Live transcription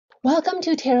Welcome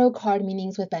to Tarot Card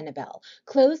Meanings with Benebell.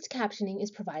 Closed captioning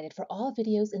is provided for all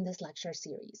videos in this lecture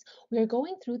series. We are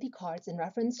going through the cards in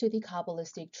reference to the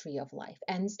Kabbalistic Tree of Life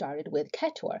and started with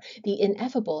Keter, the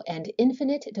ineffable and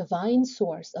infinite divine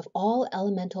source of all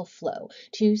elemental flow,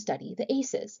 to study the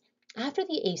aces. After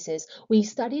the aces, we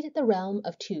studied the realm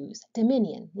of twos,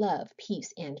 dominion, love,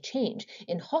 peace, and change,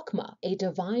 in Chokmah, a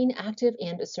divine, active,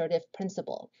 and assertive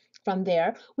principle. From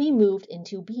there, we moved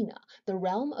into Bina, the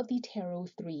realm of the tarot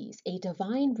threes, a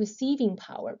divine receiving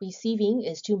power. Receiving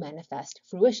is to manifest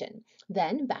fruition.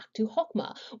 Then back to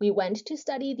Chokmah, we went to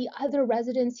study the other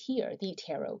residents here, the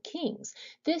tarot kings.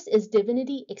 This is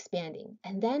divinity expanding.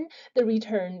 And then the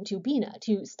return to Bina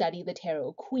to study the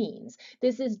tarot queens.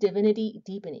 This is divinity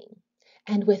deepening.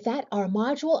 And with that, our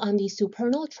module on the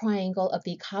supernal triangle of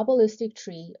the Kabbalistic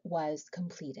tree was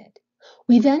completed.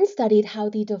 We then studied how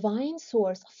the divine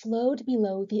source flowed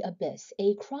below the abyss,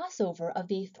 a crossover of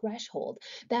the threshold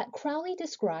that Crowley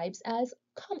describes as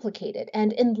complicated,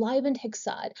 and enlivened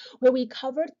Hiksad, where we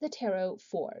covered the tarot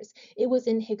fours. It was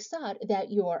in Hiksad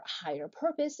that your higher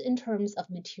purpose in terms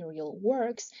of material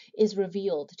works is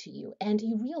revealed to you, and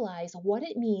you realize what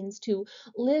it means to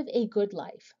live a good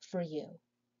life for you.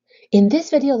 In this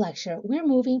video lecture, we're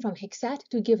moving from Hiksat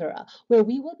to Givera, where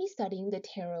we will be studying the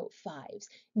tarot fives.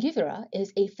 Givera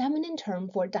is a feminine term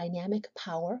for dynamic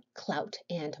power, clout,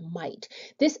 and might.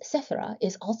 This Sephira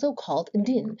is also called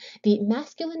Din, the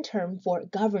masculine term for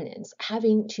governance,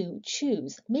 having to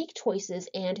choose, make choices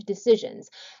and decisions,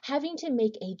 having to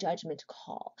make a judgment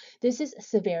call. This is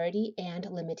severity and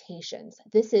limitations.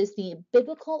 This is the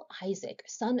biblical Isaac,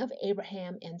 son of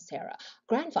Abraham and Sarah,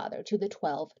 grandfather to the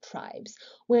 12 tribes.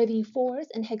 Where the fours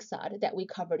and Hiksad that we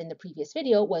covered in the previous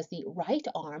video was the right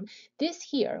arm, this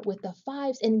here with the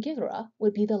fives in Givera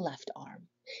would be the left arm.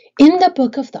 In the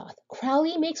Book of Thoth,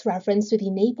 Crowley makes reference to the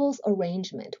Naples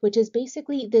arrangement, which is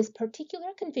basically this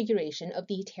particular configuration of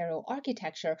the tarot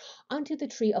architecture onto the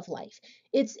Tree of Life.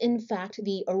 It's in fact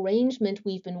the arrangement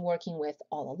we've been working with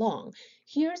all along.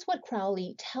 Here's what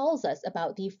Crowley tells us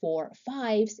about the four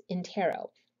fives in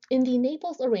tarot. In the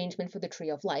Naples arrangement for the Tree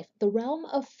of Life, the realm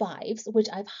of fives, which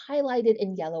I've highlighted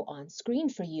in yellow on screen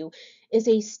for you, is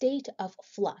a state of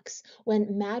flux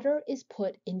when matter is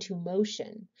put into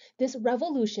motion. This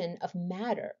revolution of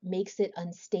matter makes it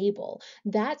unstable.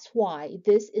 That's why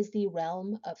this is the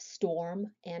realm of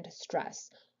storm and stress.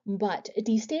 But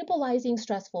destabilizing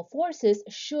stressful forces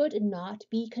should not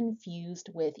be confused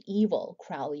with evil,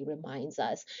 Crowley reminds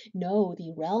us. No, the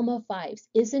realm of fives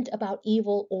isn't about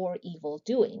evil or evil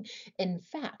doing. In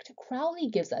fact, Crowley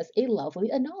gives us a lovely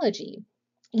analogy.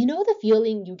 You know the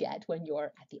feeling you get when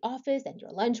you're at the office and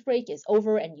your lunch break is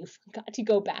over and you forgot to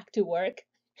go back to work?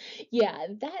 Yeah,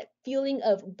 that feeling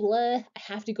of blah, I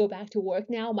have to go back to work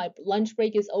now, my lunch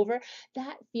break is over,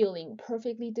 that feeling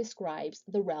perfectly describes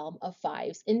the realm of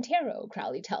fives in tarot,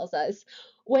 Crowley tells us.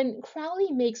 When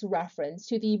Crowley makes reference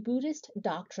to the Buddhist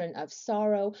doctrine of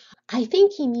sorrow, I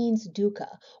think he means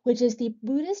dukkha, which is the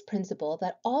Buddhist principle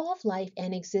that all of life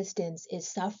and existence is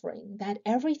suffering, that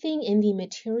everything in the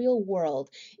material world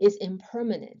is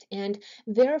impermanent and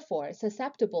therefore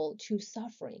susceptible to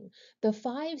suffering. The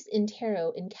fives in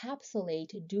tarot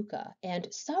encapsulate dukkha,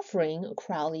 and suffering,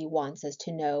 Crowley wants us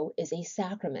to know, is a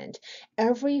sacrament.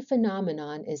 Every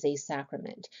phenomenon is a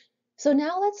sacrament. So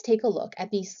now let's take a look at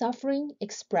the suffering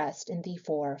expressed in the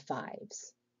four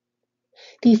fives.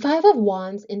 The Five of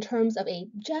Wands, in terms of a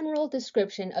general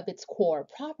description of its core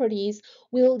properties,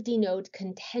 will denote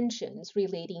contentions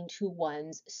relating to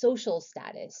one's social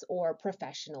status or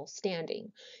professional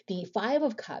standing. The Five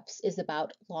of Cups is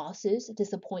about losses,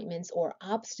 disappointments, or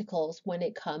obstacles when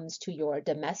it comes to your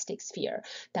domestic sphere.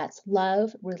 That's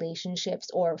love, relationships,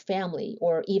 or family,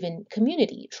 or even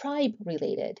community, tribe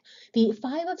related. The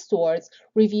Five of Swords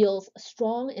reveals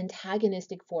strong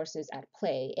antagonistic forces at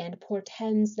play and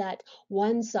portends that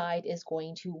one side is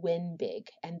going to win big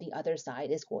and the other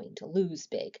side is going to lose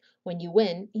big. When you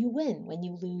win, you win. When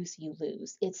you lose, you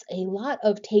lose. It's a lot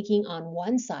of taking on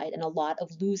one side and a lot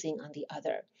of losing on the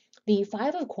other. The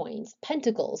Five of Coins,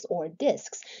 pentacles, or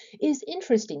discs, is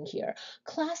interesting here.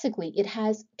 Classically, it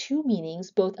has two meanings,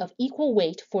 both of equal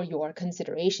weight for your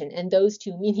consideration, and those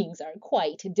two meanings are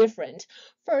quite different.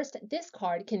 First, this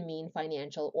card can mean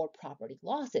financial or property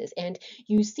losses, and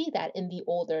you see that in the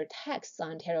older texts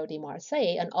on Tarot de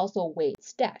Marseilles and also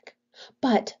Waite's deck.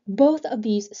 But both of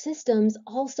these systems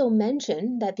also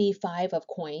mention that the Five of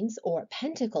Coins or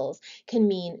Pentacles can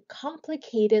mean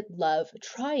complicated love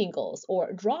triangles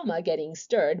or drama getting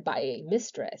stirred by a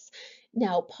mistress.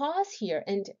 Now pause here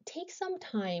and take some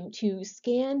time to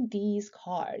scan these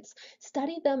cards.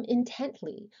 Study them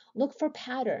intently. Look for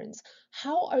patterns.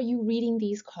 How are you reading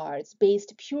these cards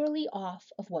based purely off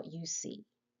of what you see?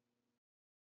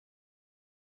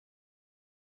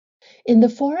 In the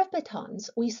Four of Batons,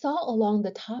 we saw along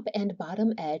the top and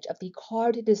bottom edge of the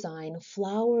card design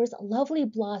flowers, lovely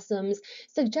blossoms,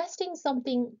 suggesting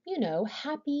something,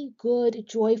 happy, good,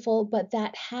 joyful, but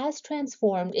that has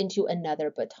transformed into another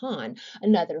baton,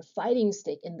 another fighting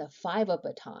stick in the Five of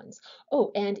Batons.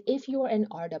 Oh, and if you're an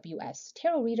RWS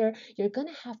tarot reader, you're going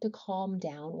to have to calm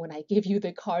down when I give you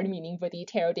the card meaning for the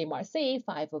Tarot de Marseilles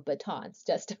Five of Batons.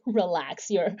 Just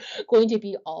relax. You're going to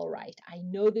be all right. I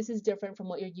know this is different from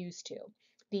what you're used to.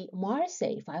 The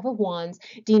Marseille Five of Wands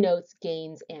denotes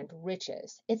gains and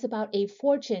riches. It's about a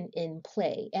fortune in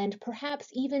play and perhaps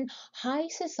even high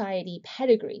society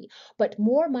pedigree, but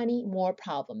more money, more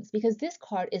problems, because this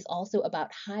card is also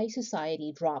about high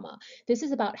society drama. This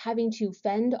is about having to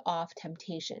fend off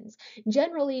temptations.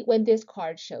 Generally, when this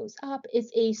card shows up,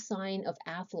 it's a sign of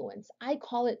affluence. I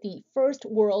call it the first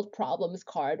world problems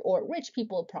card or rich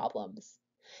people problems.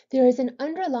 There is an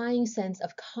underlying sense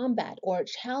of combat or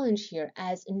challenge here,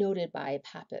 as noted by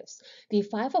Papus. The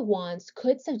Five of Wands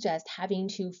could suggest having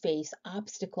to face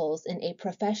obstacles in a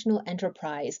professional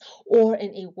enterprise or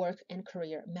in a work and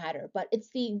career matter, but it's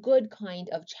the good kind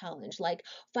of challenge, like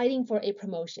fighting for a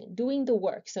promotion, doing the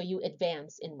work so you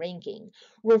advance in ranking.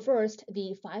 Reversed,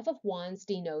 the Five of Wands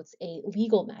denotes a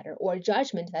legal matter or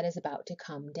judgment that is about to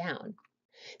come down.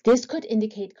 This could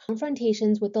indicate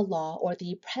confrontations with the law or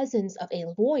the presence of a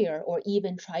lawyer or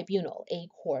even tribunal, a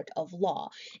court of law.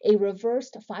 A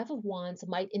reversed Five of Wands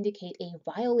might indicate a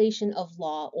violation of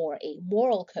law or a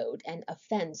moral code, an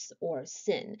offense or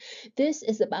sin. This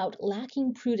is about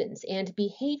lacking prudence and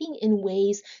behaving in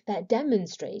ways that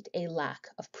demonstrate a lack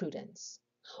of prudence.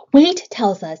 Waite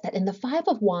tells us that in the Five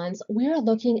of Wands, we're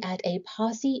looking at a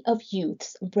posse of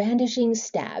youths brandishing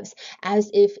staves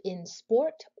as if in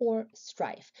sport or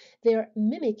strife. They're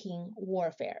mimicking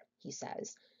warfare, he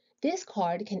says. This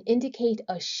card can indicate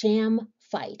a sham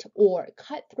fight or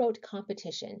cutthroat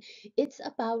competition. It's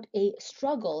about a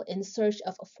struggle in search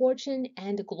of fortune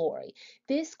and glory.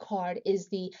 This card is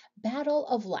the battle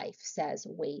of life, says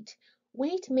Waite.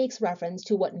 Waite makes reference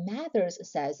to what Mathers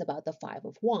says about the Five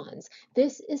of Wands.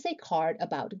 This is a card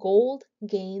about gold,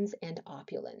 gains, and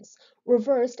opulence.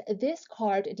 Reversed, this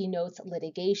card denotes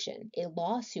litigation, a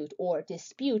lawsuit or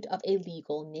dispute of a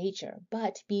legal nature.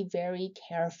 But be very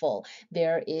careful.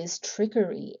 There is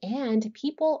trickery, and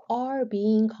people are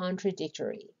being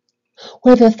contradictory.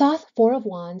 Where the Thoth Four of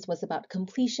Wands was about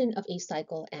completion of a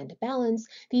cycle and balance,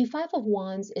 the Five of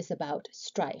Wands is about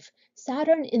strife.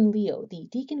 Saturn in Leo, the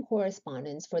decan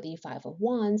correspondence for the Five of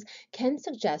Wands, can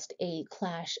suggest a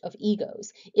clash of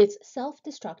egos. It's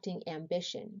self-destructing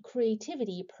ambition,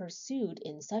 creativity pursued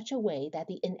in such a way that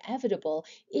the inevitable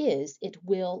is it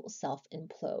will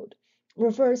self-implode.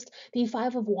 Reversed, the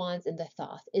Five of Wands in the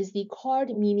Thoth is the card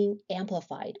meaning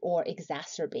amplified or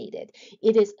exacerbated.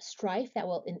 It is strife that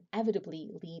will inevitably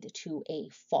lead to a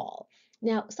fall.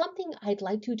 Now, something I'd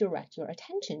like to direct your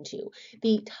attention to.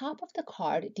 The top of the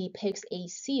card depicts a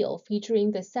seal featuring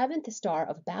the seventh star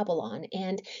of Babylon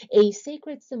and a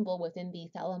sacred symbol within the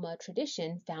Thelema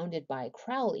tradition founded by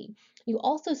Crowley. You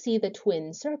also see the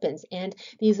twin serpents and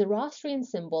the Zoroastrian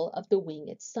symbol of the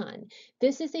winged sun.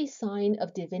 This is a sign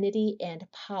of divinity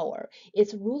and power,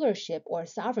 its rulership or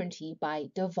sovereignty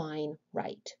by divine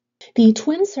right. The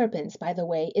twin serpents, by the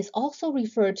way, is also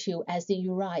referred to as the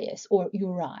Urias or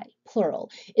Uri,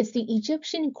 plural. It's the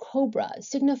Egyptian cobra,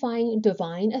 signifying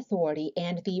divine authority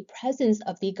and the presence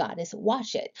of the goddess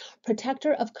Washet,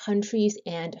 protector of countries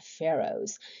and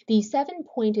pharaohs. The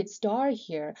seven-pointed star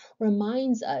here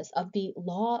reminds us of the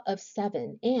Law of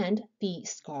Seven and the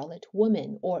Scarlet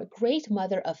Woman, or Great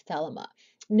Mother of Thelema.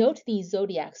 Note the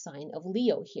zodiac sign of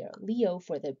Leo here, Leo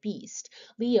for the beast.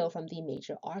 Leo from the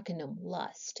major arcanum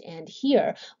Lust, and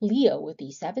here Leo with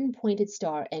the seven-pointed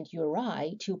star and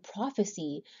Uri to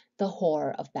prophesy the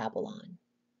horror of Babylon.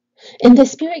 In the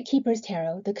Spirit Keeper's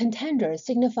Tarot, the contender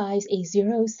signifies a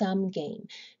zero-sum game.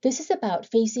 This is about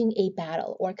facing a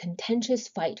battle or contentious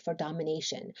fight for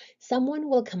domination. Someone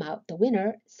will come out the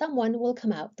winner, someone will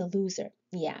come out the loser.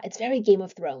 Yeah, it's very Game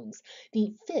of Thrones.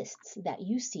 The fists that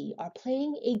you see are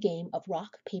playing a game of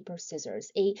rock, paper,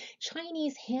 scissors, a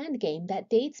Chinese hand game that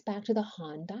dates back to the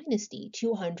Han Dynasty,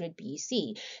 200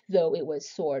 BC, though it was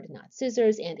sword, not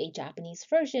scissors, and a Japanese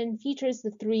version features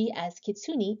the three as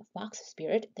kitsune, fox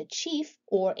spirit, the chief,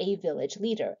 or a village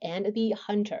leader, and the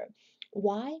hunter.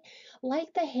 Why?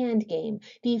 Like the hand game,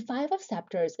 the Five of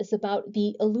Scepters is about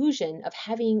the illusion of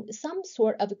having some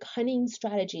sort of cunning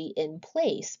strategy in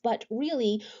place, but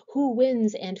really, who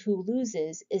wins and who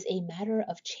loses is a matter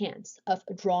of chance, of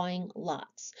drawing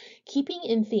lots. Keeping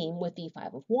in theme with the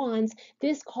Five of Wands,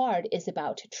 this card is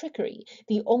about trickery.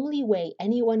 The only way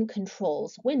anyone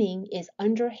controls winning is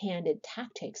underhanded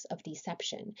tactics of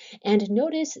deception. And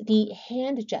notice the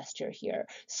hand gesture here,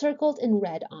 circled in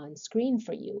red on screen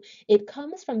for you. It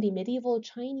comes from the medieval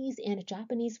Chinese and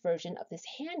Japanese version of this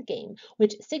hand game,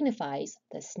 which signifies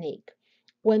the snake.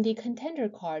 When the contender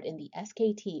card in the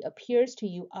SKT appears to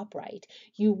you upright,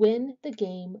 you win the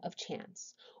game of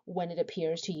chance. When it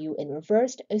appears to you in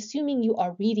reversed, assuming you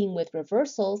are reading with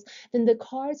reversals, then the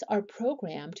cards are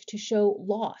programmed to show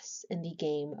loss in the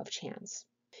game of chance.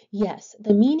 Yes,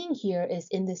 the meaning here is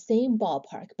in the same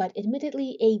ballpark, but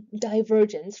admittedly a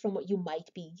divergence from what you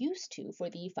might be used to for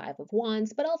the Five of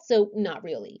Wands, but also not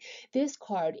really. This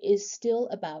card is still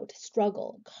about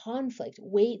struggle, conflict,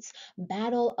 weights,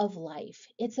 battle of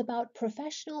life. It's about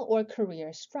professional or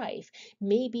career strife,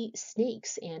 maybe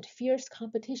snakes and fierce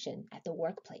competition at the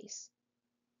workplace.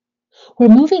 We're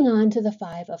moving on to the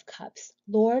Five of Cups,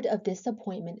 Lord of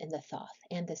Disappointment in the Thoth,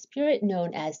 and the spirit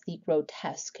known as the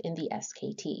Grotesque in the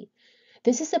SKT.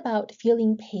 This is about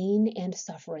feeling pain and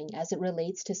suffering as it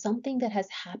relates to something that has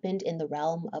happened in the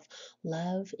realm of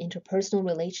love, interpersonal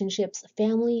relationships,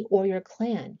 family, or your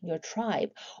clan, your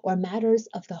tribe, or matters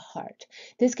of the heart.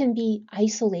 This can be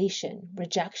isolation,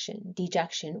 rejection,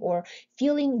 dejection, or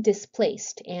feeling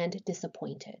displaced and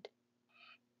disappointed.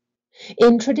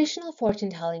 In traditional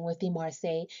fortune-telling with the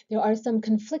Marseille, there are some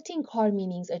conflicting card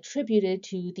meanings attributed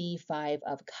to the Five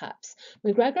of Cups.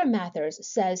 MacGregor Mathers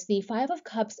says the Five of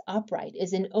Cups upright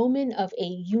is an omen of a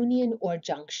union or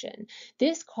junction.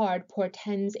 This card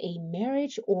portends a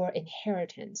marriage or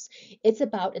inheritance. It's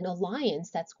about an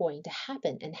alliance that's going to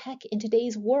happen, and heck, in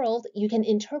today's world, you can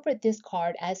interpret this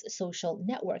card as social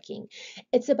networking.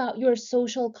 It's about your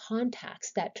social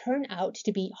contacts that turn out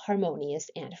to be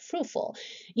harmonious and fruitful.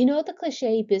 You know the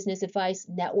cliche business advice,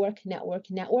 network, network,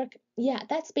 network? Yeah,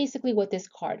 that's basically what this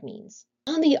card means.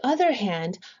 On the other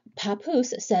hand,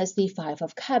 Papus says the Five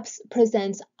of Cups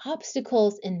presents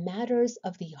obstacles in matters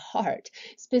of the heart.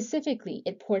 Specifically,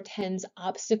 it portends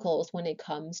obstacles when it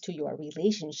comes to your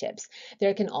relationships.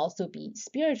 There can also be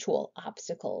spiritual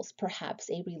obstacles. Perhaps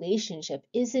a relationship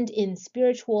isn't in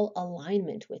spiritual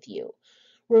alignment with you.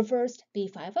 Reversed, the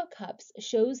Five of Cups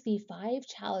shows the five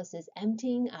chalices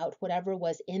emptying out whatever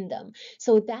was in them.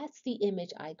 So that's the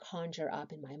image I conjure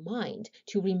up in my mind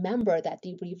to remember that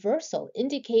the reversal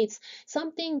indicates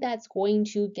something that's going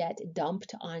to get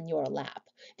dumped on your lap.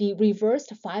 The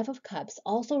reversed Five of Cups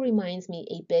also reminds me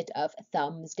a bit of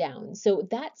thumbs down. So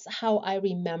that's how I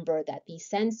remember that the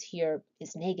sense here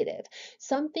is negative.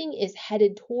 Something is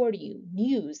headed toward you,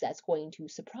 news that's going to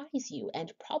surprise you,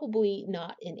 and probably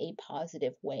not in a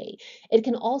positive way. It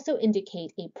can also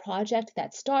indicate a project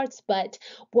that starts but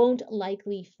won't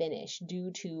likely finish due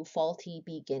to faulty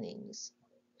beginnings.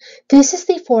 This is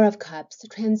the Four of Cups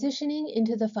transitioning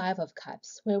into the Five of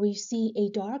Cups, where we see a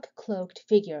dark cloaked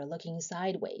figure looking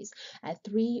sideways at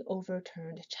three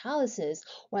overturned chalices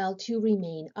while two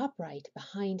remain upright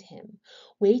behind him.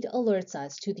 Weight alerts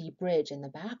us to the bridge in the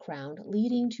background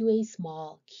leading to a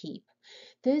small keep.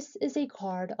 This is a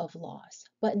card of loss,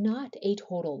 but not a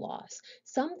total loss.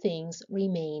 Some things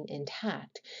remain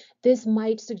intact. This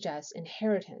might suggest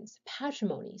inheritance,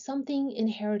 patrimony, something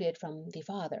inherited from the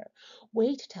father.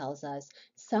 Waite tells us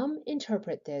some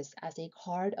interpret this as a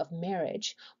card of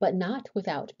marriage, but not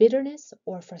without bitterness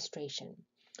or frustration.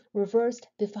 Reversed,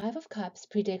 the Five of Cups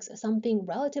predicts something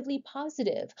relatively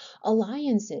positive,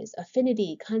 alliances,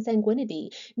 affinity,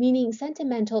 consanguinity, meaning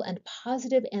sentimental and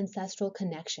positive ancestral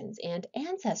connections, and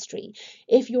ancestry.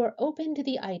 If you're open to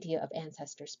the idea of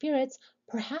ancestor spirits,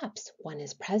 perhaps one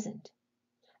is present.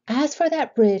 As for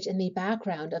that bridge in the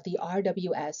background of the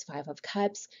RWS Five of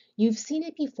Cups, you've seen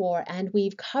it before and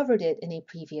we've covered it in a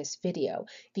previous video,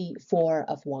 the Four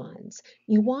of Wands.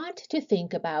 You want to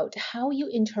think about how you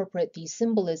interpret the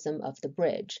symbolism of the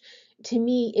bridge. To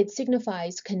me, it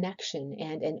signifies connection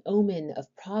and an omen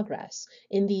of progress.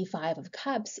 In the Five of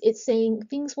Cups, it's saying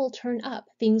things will turn up,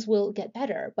 things will get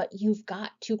better, but you've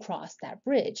got to cross that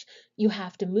bridge. You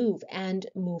have to move and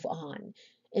move on.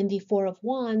 In the Four of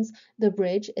Wands, the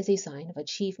bridge is a sign of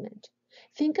achievement.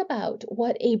 Think about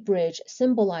what a bridge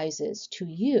symbolizes to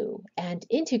you and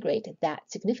integrate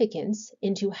that significance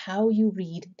into how you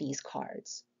read these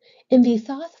cards. In the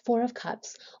Thoth Four of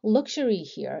Cups, luxury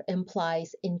here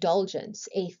implies indulgence,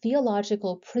 a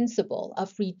theological principle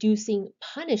of reducing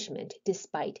punishment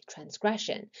despite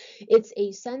transgression. It's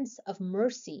a sense of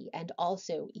mercy and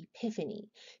also epiphany.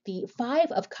 The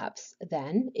Five of Cups,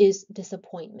 then, is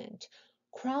disappointment.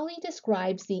 Crowley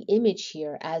describes the image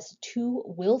here as two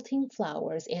wilting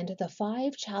flowers and the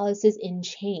five chalices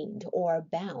enchained or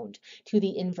bound to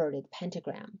the inverted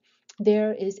pentagram.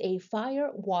 There is a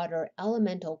fire-water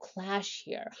elemental clash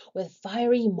here with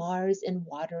fiery Mars and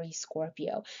watery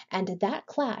Scorpio, and that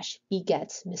clash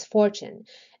begets misfortune.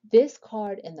 This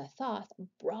card in the Thoth,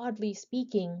 broadly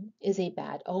speaking, is a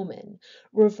bad omen.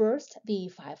 Reversed, the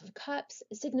Five of Cups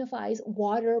signifies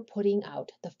water putting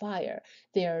out the fire.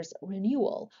 There's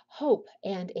renewal, hope,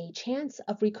 and a chance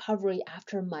of recovery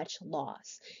after much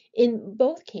loss. In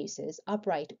both cases,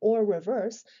 upright or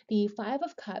reverse, the Five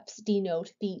of Cups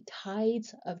denote the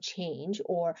tides of change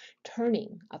or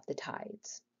turning of the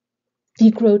tides. The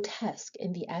grotesque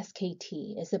in the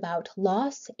SKT is about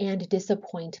loss and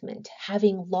disappointment,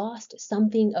 having lost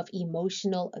something of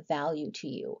emotional value to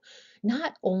you.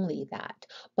 Not only that,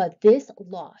 but this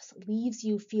loss leaves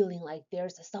you feeling like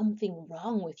there's something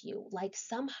wrong with you, like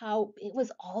somehow it was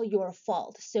all your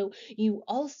fault. So you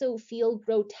also feel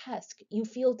grotesque, you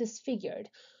feel disfigured.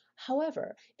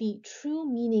 However, the true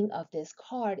meaning of this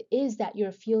card is that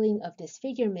your feeling of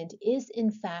disfigurement is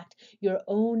in fact your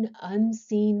own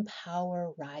unseen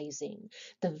power rising.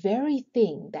 The very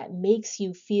thing that makes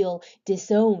you feel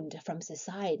disowned from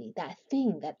society, that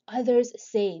thing that others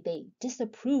say they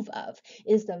disapprove of,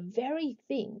 is the very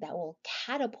thing that will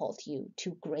catapult you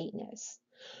to greatness.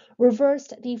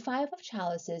 Reversed, the Five of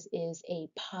Chalices is a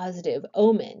positive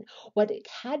omen. What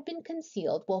had been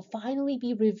concealed will finally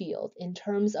be revealed in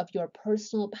terms of your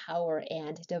personal power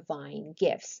and divine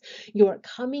gifts. You're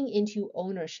coming into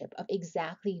ownership of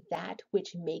exactly that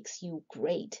which makes you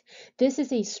great. This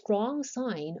is a strong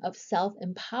sign of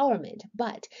self-empowerment,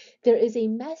 but there is a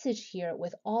message here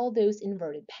with all those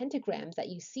inverted pentagrams that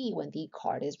you see when the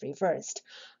card is reversed.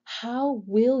 How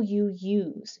will you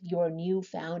use your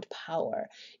newfound power?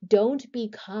 Don't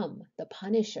become the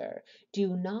punisher.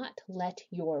 Do not let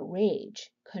your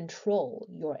rage control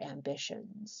your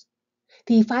ambitions.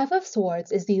 The Five of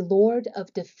Swords is the Lord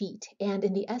of Defeat, and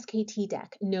in the SKT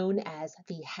deck known as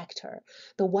the Hector.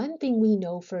 The one thing we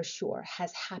know for sure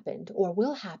has happened or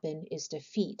will happen is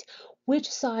defeat.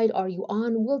 Which side are you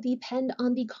on will depend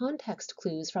on the context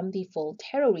clues from the full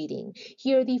tarot reading.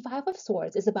 Here, the Five of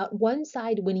Swords is about one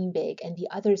side winning big and the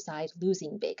other side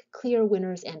losing big, clear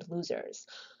winners and losers.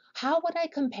 How would I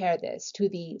compare this to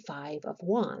the Five of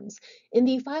Wands? In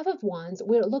the Five of Wands,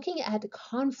 we're looking at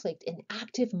conflict in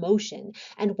active motion,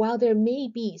 and while there may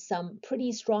be some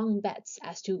pretty strong bets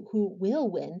as to who will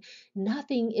win,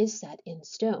 nothing is set in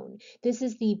stone. This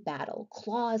is the battle,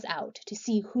 claws out to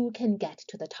see who can get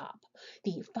to the top.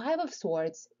 The Five of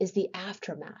Swords is the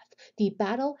aftermath. The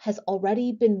battle has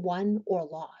already been won or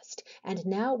lost, and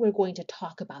now we're going to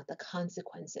talk about the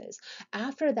consequences.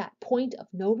 After that point of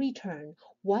no return,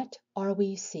 what are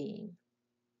we seeing?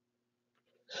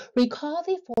 Recall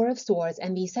the Four of Swords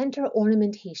and the center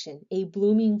ornamentation, a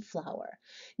blooming flower.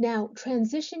 Now,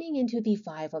 transitioning into the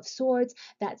Five of Swords,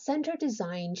 that center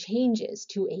design changes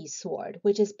to a sword,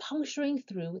 which is puncturing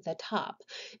through the top.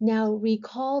 Now,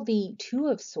 recall the Two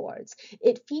of Swords.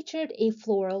 It featured a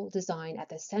floral design at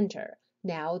the center.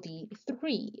 Now the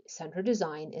 3 center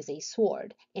design is a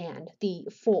sword, and the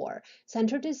 4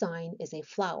 center design is a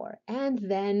flower, and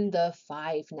then the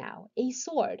 5 now, a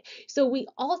sword. So we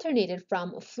alternated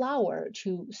from flower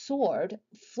to sword,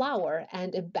 flower,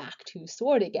 and back to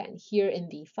sword again here in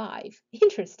the 5.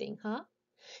 Interesting, huh?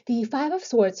 The Five of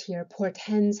Swords here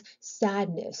portends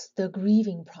sadness, the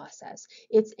grieving process.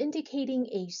 It's indicating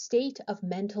a state of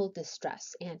mental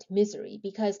distress and misery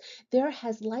because there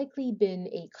has likely been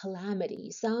a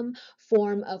calamity, some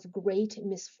form of great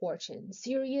misfortune,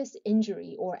 serious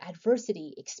injury or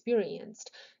adversity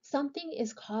experienced. Something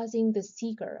is causing the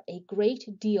seeker a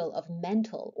great deal of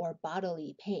mental or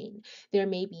bodily pain. There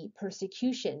may be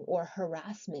persecution or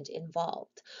harassment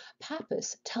involved.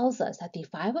 Papus tells us that the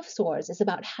Five of Swords is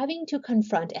about having to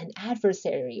confront an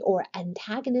adversary or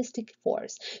antagonistic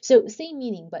force. So same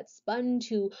meaning, but spun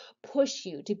to push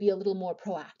you to be a little more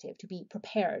proactive, to be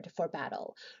prepared for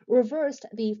battle. Reversed,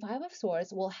 the Five of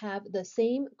Swords will have the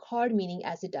same card meaning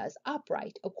as it does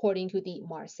upright, according to the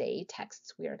Marseilles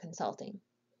texts we are consulting.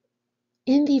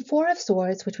 In the Four of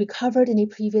Swords, which we covered in a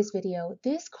previous video,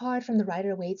 this card from the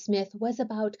Rider-Waite-Smith was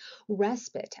about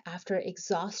respite after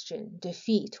exhaustion,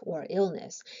 defeat, or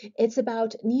illness. It's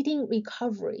about needing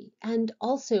recovery and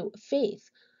also faith.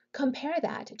 Compare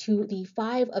that to the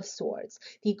Five of Swords,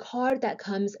 the card that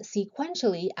comes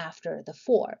sequentially after the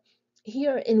Four.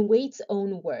 Here, in Waite's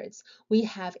own words, we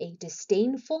have a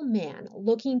disdainful man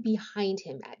looking behind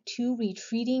him at two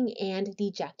retreating and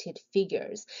dejected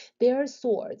figures. Their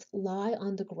swords lie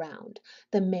on the ground.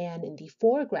 The man in the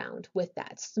foreground, with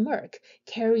that smirk,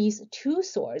 carries two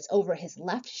swords over his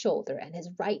left shoulder, and his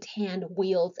right hand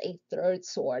wields a third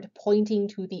sword pointing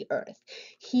to the earth.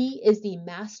 He is the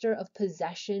master of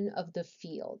possession of the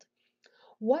field.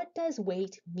 What does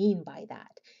Waite mean by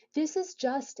that? This is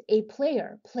just a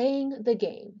player playing the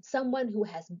game, someone who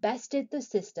has bested the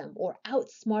system or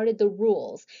outsmarted the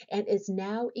rules and is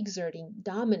now exerting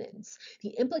dominance. The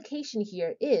implication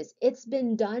here is it's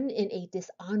been done in a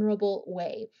dishonorable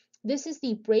way. This is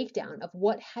the breakdown of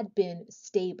what had been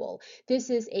stable. This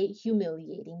is a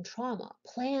humiliating trauma.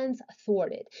 Plans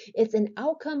thwarted. It's an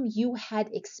outcome you had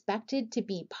expected to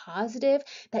be positive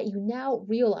that you now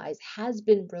realize has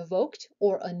been revoked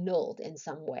or annulled in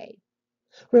some way.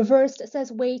 Reversed, says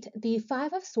Waite, the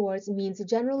Five of Swords means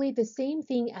generally the same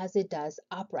thing as it does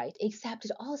upright, except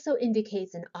it also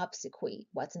indicates an obsequy.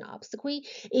 What's an obsequy?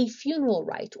 A funeral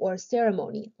rite or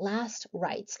ceremony, last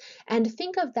rites. And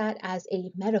think of that as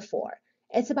a metaphor.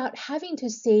 It's about having to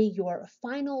say your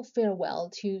final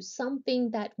farewell to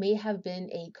something that may have been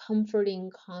a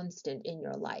comforting constant in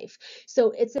your life.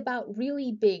 So it's about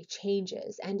really big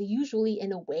changes, and usually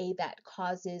in a way that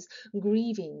causes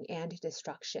grieving and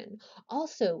destruction.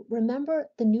 Also, remember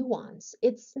the nuance.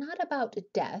 It's not about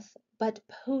death, but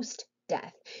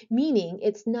post-death, meaning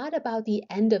it's not about the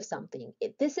end of something.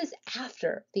 This is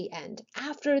after the end,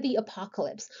 after the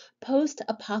apocalypse,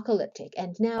 post-apocalyptic,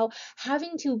 and now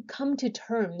having to come to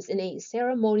terms in a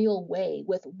ceremonial way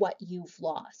with what you've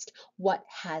lost, what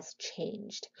has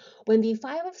changed. When the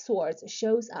Five of Swords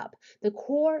shows up, the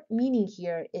core meaning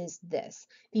here is this.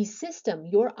 The system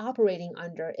you're operating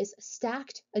under is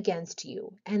stacked against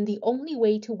you, and the only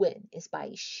way to win is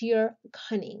by sheer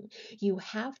cunning. You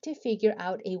have to figure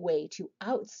out a way to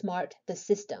outsmart the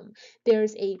system.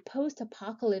 There's a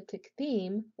post-apocalyptic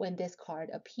theme when this card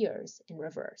appears in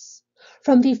reverse.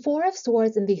 From the Four of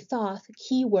Swords in the Thoth,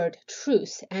 keyword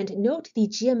truce, and note the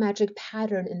geometric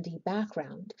pattern in the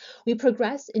background, we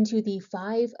progress into the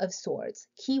Five of Swords,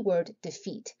 keyword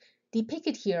defeat.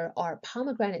 Depicted here are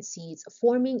pomegranate seeds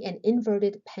forming an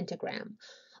inverted pentagram.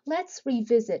 Let's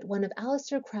revisit one of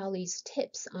Aleister Crowley's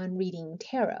tips on reading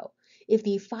tarot. If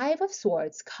the Five of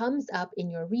Swords comes up in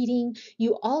your reading,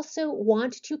 you also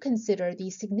want to consider the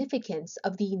significance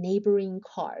of the neighboring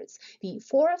cards, the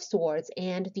Four of Swords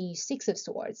and the Six of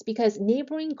Swords, because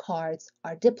neighboring cards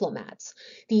are diplomats.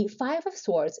 The Five of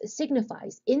Swords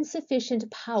signifies insufficient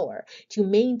power to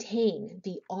maintain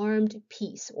the armed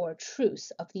peace or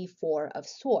truce of the Four of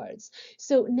Swords.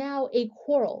 So now a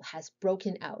quarrel has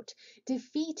broken out.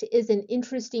 Defeat is an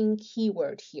interesting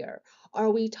keyword here. Are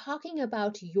we talking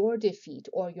about your defeat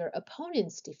or your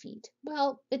opponent's defeat?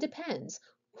 Well, it depends.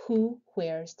 Who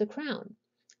wears the crown?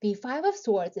 The Five of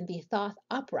Swords in the Thoth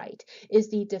upright is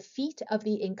the defeat of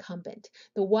the incumbent.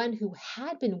 The one who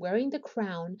had been wearing the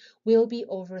crown will be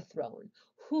overthrown.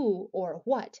 Who or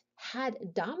what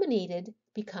had dominated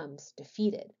becomes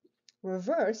defeated.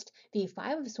 Reversed, the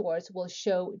Five of Swords will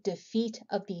show defeat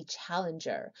of the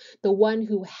challenger. The one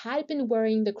who had been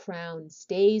wearing the crown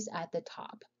stays at the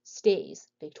top, stays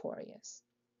victorious.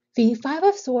 The Five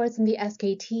of Swords in the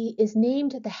SKT is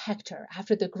named the Hector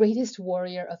after the greatest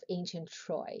warrior of ancient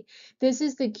Troy. This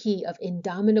is the key of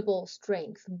indomitable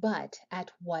strength, but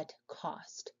at what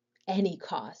cost? Any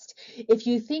cost. If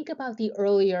you think about the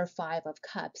earlier Five of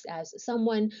Cups as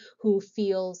someone who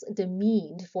feels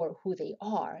demeaned for who they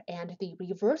are, and the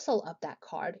reversal of that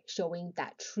card showing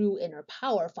that true inner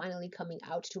power finally coming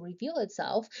out to reveal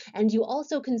itself, and you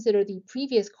also consider the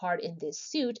previous card in this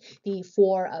suit, the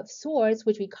Four of Swords,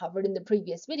 which we covered in the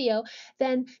previous video,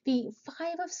 then the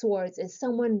Five of Swords is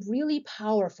someone really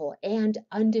powerful and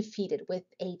undefeated with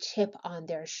a chip on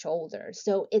their shoulder.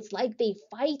 So it's like they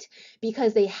fight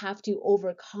because they have to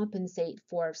overcompensate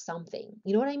for something.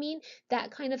 You know what I mean?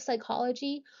 That kind of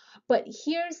psychology. But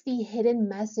here's the hidden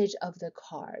message of the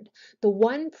card. The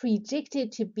one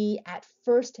predicted to be at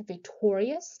first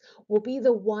victorious will be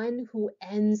the one who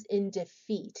ends in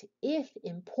defeat if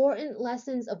important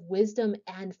lessons of wisdom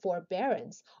and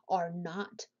forbearance are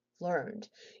not learned.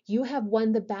 You have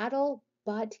won the battle,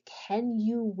 but can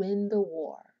you win the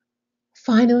war?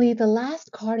 Finally, the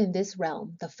last card in this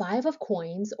realm, the Five of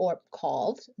Coins, or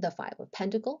called the Five of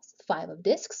Pentacles, Five of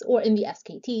Discs, or in the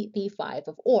SKT, the Five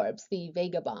of Orbs, the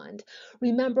Vagabond.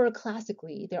 Remember,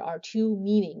 classically, there are two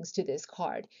meanings to this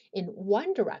card. In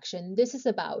one direction, this is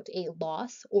about a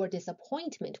loss or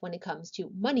disappointment when it comes to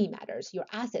money matters, your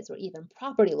assets, or even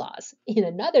property loss. In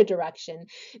another direction,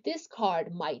 this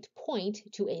card might point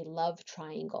to a love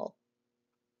triangle.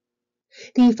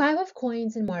 The Five of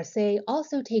Coins in Marseille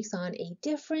also takes on a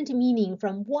different meaning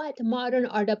from what modern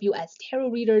RWS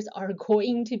tarot readers are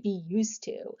going to be used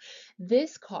to.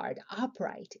 This card,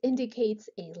 upright, indicates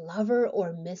a lover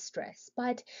or mistress,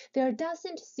 but there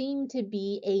doesn't seem to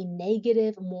be a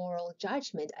negative moral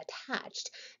judgment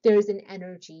attached. There's an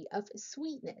energy of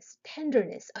sweetness,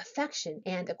 tenderness, affection,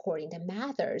 and according to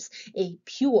Mathers, a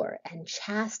pure and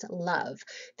chaste love.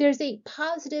 There's a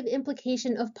positive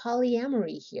implication of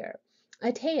polyamory here.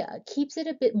 Atea keeps it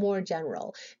a bit more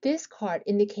general. This card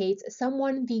indicates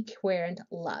someone the querent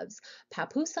loves.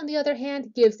 Papus, on the other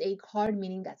hand, gives a card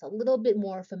meaning that's a little bit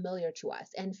more familiar to us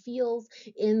and feels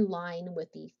in line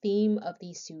with the theme of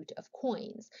the suit of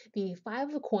coins. The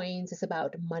Five of Coins is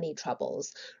about money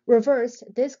troubles. Reversed,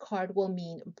 this card will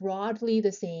mean broadly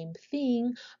the same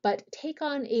thing, but take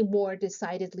on a more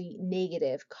decidedly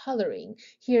negative coloring.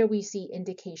 Here we see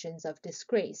indications of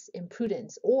disgrace,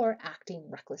 imprudence, or acting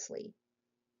recklessly.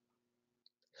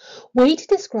 Waite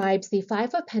describes the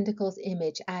Five of Pentacles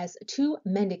image as two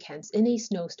mendicants in a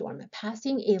snowstorm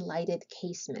passing a lighted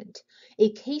casement.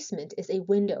 A casement is a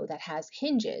window that has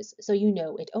hinges, so you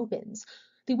know it opens.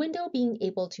 The window being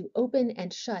able to open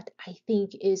and shut, I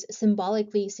think, is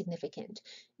symbolically significant.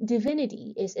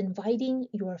 Divinity is inviting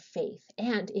your faith,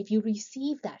 and if you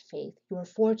receive that faith, your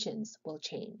fortunes will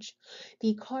change.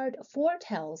 The card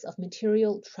foretells of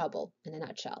material trouble in a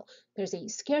nutshell. There's a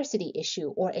scarcity issue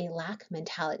or a lack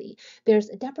mentality. There's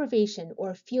deprivation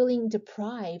or feeling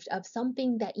deprived of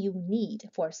something that you need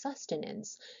for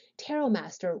sustenance. Tarot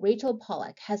master Rachel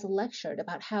Pollack has lectured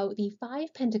about how the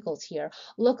Five Pentacles here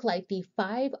look like the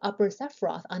five upper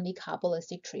Sephiroth on the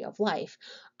Kabbalistic Tree of Life.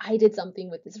 I did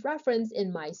something with this reference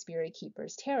in my Spirit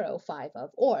Keeper's Tarot Five of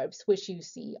Orbs, which you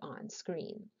see on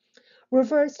screen.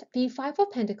 Reversed, the Five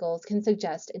of Pentacles can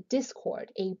suggest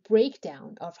discord, a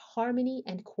breakdown of harmony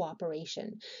and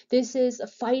cooperation. This is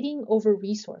fighting over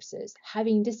resources,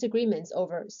 having disagreements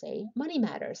over, say, money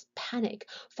matters, panic,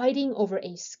 fighting over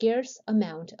a scarce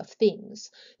amount of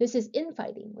things. This is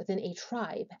infighting within a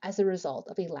tribe as a result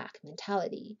of a lack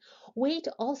mentality. Waite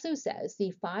also says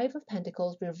the Five of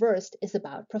Pentacles reversed is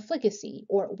about profligacy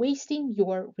or wasting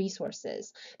your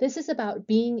resources. This is about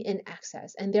being in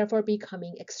excess and therefore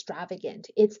becoming extravagant.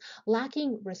 It's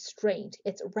lacking restraint.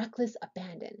 It's reckless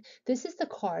abandon. This is the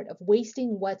card of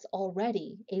wasting what's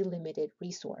already a limited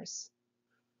resource.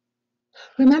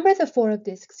 Remember the Four of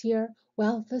Discs here?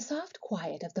 Well, the soft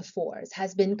quiet of the fours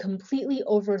has been completely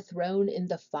overthrown in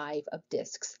the Five of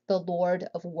Discs, the Lord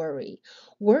of Worry.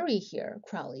 Worry here,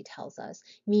 Crowley tells us,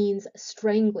 means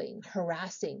strangling,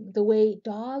 harassing, the way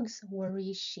dogs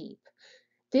worry sheep.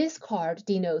 This card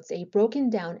denotes a broken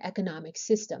down economic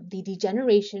system, the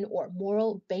degeneration or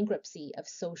moral bankruptcy of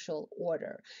social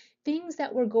order. Things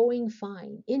that were going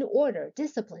fine, in order,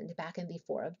 disciplined back in the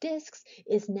Four of Discs,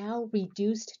 is now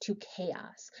reduced to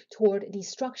chaos, toward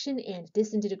destruction and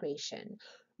disintegration.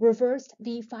 Reversed,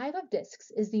 the Five of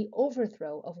Discs is the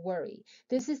overthrow of worry.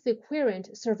 This is the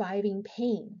querent surviving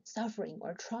pain, suffering,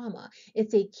 or trauma.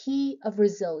 It's a key of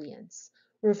resilience.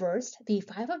 Reversed, the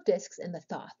Five of Discs in the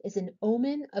Thoth is an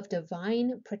omen of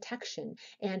divine protection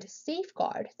and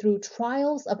safeguard through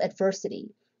trials of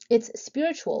adversity. It's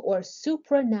spiritual or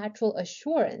supranatural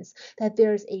assurance that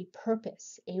there's a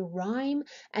purpose, a rhyme,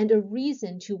 and a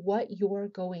reason to what you're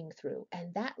going through,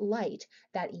 and that light,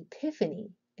 that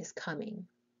epiphany, is coming.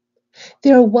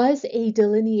 There was a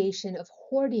delineation of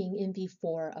hoarding in the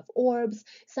Four of Orbs,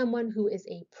 someone who is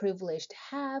a privileged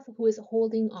have who is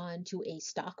holding on to a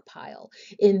stockpile.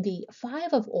 In the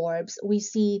Five of Orbs, we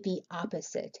see the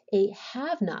opposite, a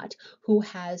have-not who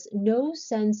has no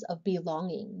sense of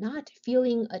belonging, not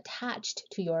feeling attached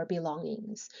to your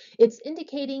belongings. It's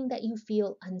indicating that you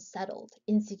feel unsettled,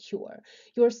 insecure.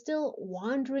 You're still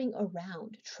wandering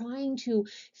around, trying to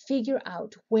figure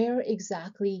out where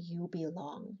exactly you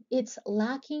belong. It's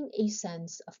lacking a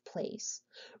sense of place.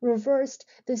 Reversed,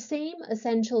 the same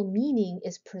essential meaning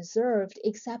is preserved,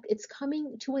 except it's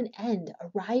coming to an end,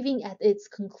 arriving at its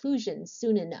conclusion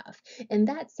soon enough. In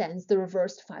that sense, the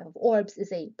reversed Five of Orbs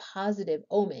is a positive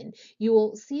omen. You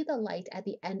will see the light at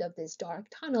the end of this dark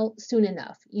tunnel soon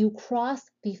enough. You cross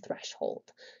the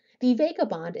threshold. The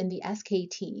vagabond in the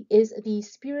SKT is the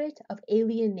spirit of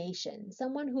alienation,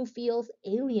 someone who feels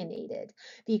alienated.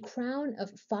 The crown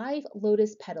of 5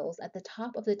 lotus petals at the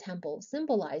top of the temple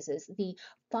symbolizes the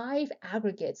 5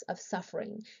 aggregates of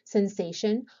suffering: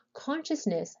 sensation,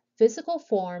 consciousness, physical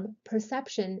form,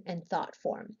 perception, and thought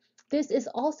form. This is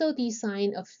also the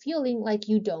sign of feeling like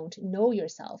you don't know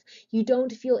yourself. You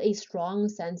don't feel a strong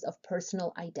sense of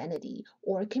personal identity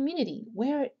or community.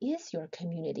 Where is your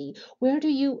community? Where do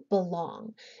you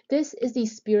belong? This is the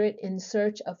spirit in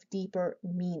search of deeper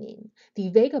meaning. The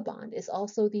vagabond is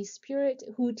also the spirit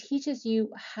who teaches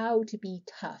you how to be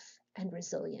tough and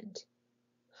resilient.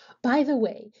 By the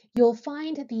way, you'll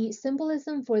find the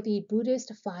symbolism for the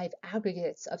Buddhist 5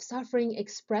 aggregates of suffering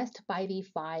expressed by the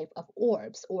 5 of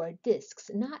orbs or discs,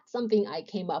 not something I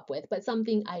came up with, but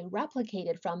something I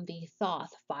replicated from the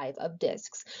Thoth 5 of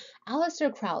discs.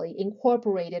 Aleister Crowley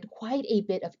incorporated quite a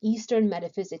bit of Eastern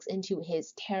metaphysics into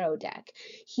his tarot deck.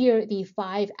 Here, the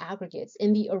 5 aggregates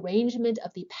in the arrangement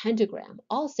of the pentagram,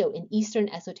 also in Eastern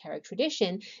esoteric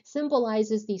tradition,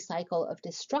 symbolizes the cycle of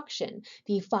destruction,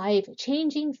 the 5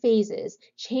 changing phases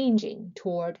changing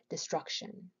toward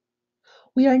destruction.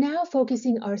 We are now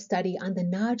focusing our study on the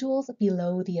nodules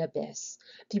below the abyss.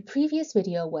 The previous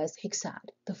video was Hiksad,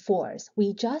 the 4s.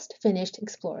 We just finished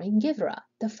exploring Givra,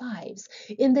 the 5s.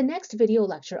 In the next video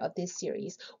lecture of this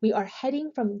series, we are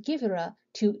heading from Givra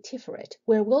to Tiferet,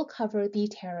 where we'll cover the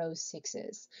tarot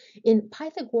 6s. In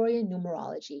Pythagorean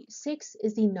numerology, 6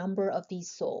 is the number of the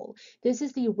soul. This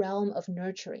is the realm of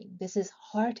nurturing. This is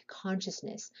heart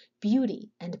consciousness, beauty,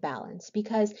 and balance,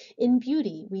 because in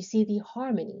beauty we see the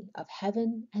harmony of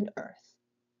heaven and earth.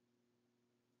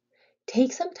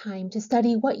 Take some time to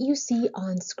study what you see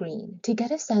on screen to get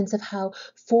a sense of how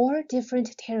 4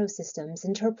 different tarot systems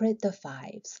interpret the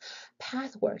 5s.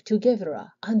 Pathwork to Givra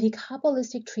on the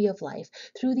Kabbalistic Tree of Life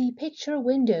through the picture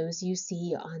windows you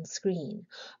see on screen.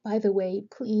 By the way,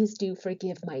 please do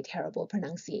forgive my terrible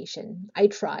pronunciation. I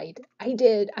tried. I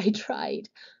tried.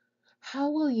 How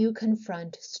will you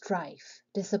confront strife,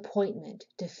 disappointment,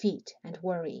 defeat, and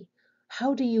worry?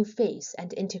 How do you face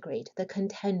and integrate the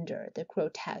contender, the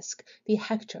grotesque, the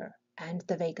Hector, and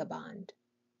the vagabond?